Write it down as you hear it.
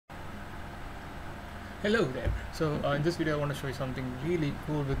Hello there. So in this video I want to show you something really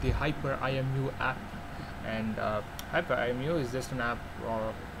cool with the HyperIMU app. And HyperIMU is just an app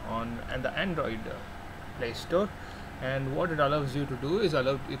on the Android Play Store, and what it allows you to do is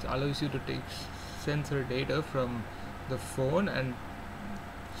it allows you to take sensor data from the phone and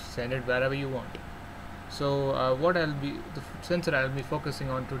send it wherever you want. So the sensor I'll be focusing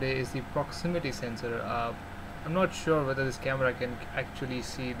on today is the proximity sensor. I'm not sure whether this camera can actually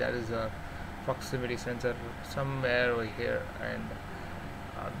see that is a proximity sensor somewhere over here, and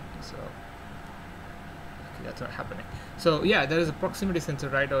so okay, that's not happening. So yeah, there is a proximity sensor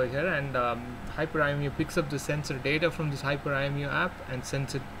right over here, and HyperIMU picks up the sensor data from this HyperIMU app and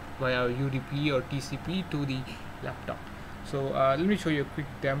sends it via UDP or TCP to the laptop. So let me show you a quick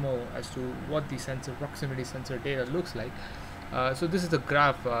demo as to what the proximity sensor data looks like. So this is the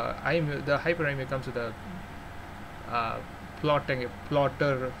graph. The HyperIMU comes with a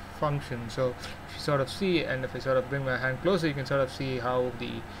plotter function. So if you sort of see, and if I sort of bring my hand closer, you can sort of see how the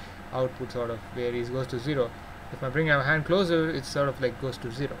output sort of varies, goes to 0. If I bring my hand closer, it sort of like goes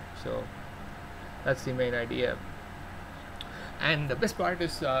to 0. So that's the main idea. And the best part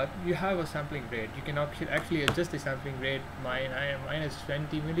is you have a sampling rate. You can actually adjust the sampling rate. Mine is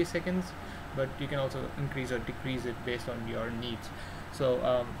 20 milliseconds, but you can also increase or decrease it based on your needs.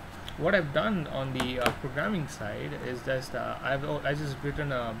 So what I've done on the programming side is just I just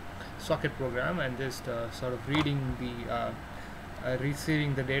written a socket program and just sort of reading the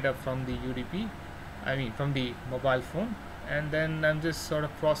receiving the data from the UDP, from the mobile phone, and then I'm just sort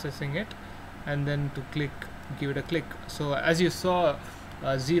of processing it, and then to give it a click. So as you saw,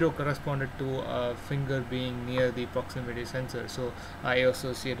 0 corresponded to a finger being near the proximity sensor, so I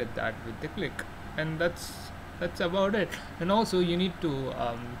associated that with the click, and that's about it. And also you need to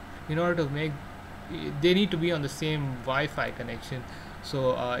in order to make, they need to be on the same Wi-Fi connection.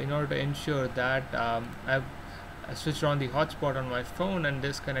 So in order to ensure that, I switched on the hotspot on my phone and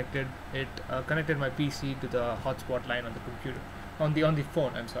disconnected it, connected my PC to the hotspot line on the computer, on the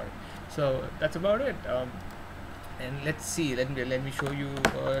phone. I'm sorry. So that's about it. And let's see. Let me show you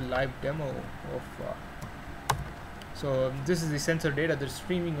a live demo of. So this is the sensor data that's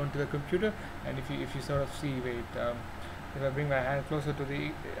streaming onto the computer, and if you sort of see, wait, if I bring my hand closer to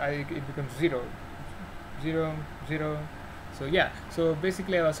it becomes 0, 0, 0. So yeah, so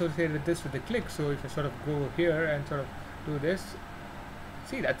basically I've associated this with the click. So if I sort of go here and sort of do this,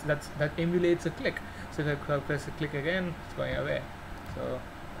 see that emulates a click. So if I press the click again, it's going away. So,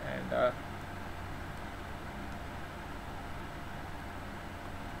 and okay,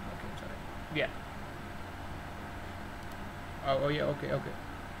 sorry. Yeah. Oh yeah, okay.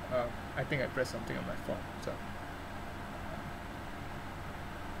 I think I pressed something on my phone. So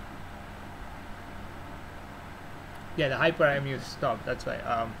yeah, the HyperIMU stopped. That's why.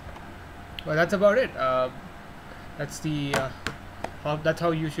 Well, that's about it. That's the that's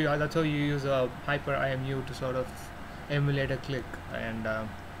how you use a HyperIMU to sort of emulate a click. And hope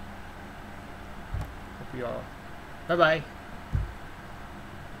you all. Bye bye.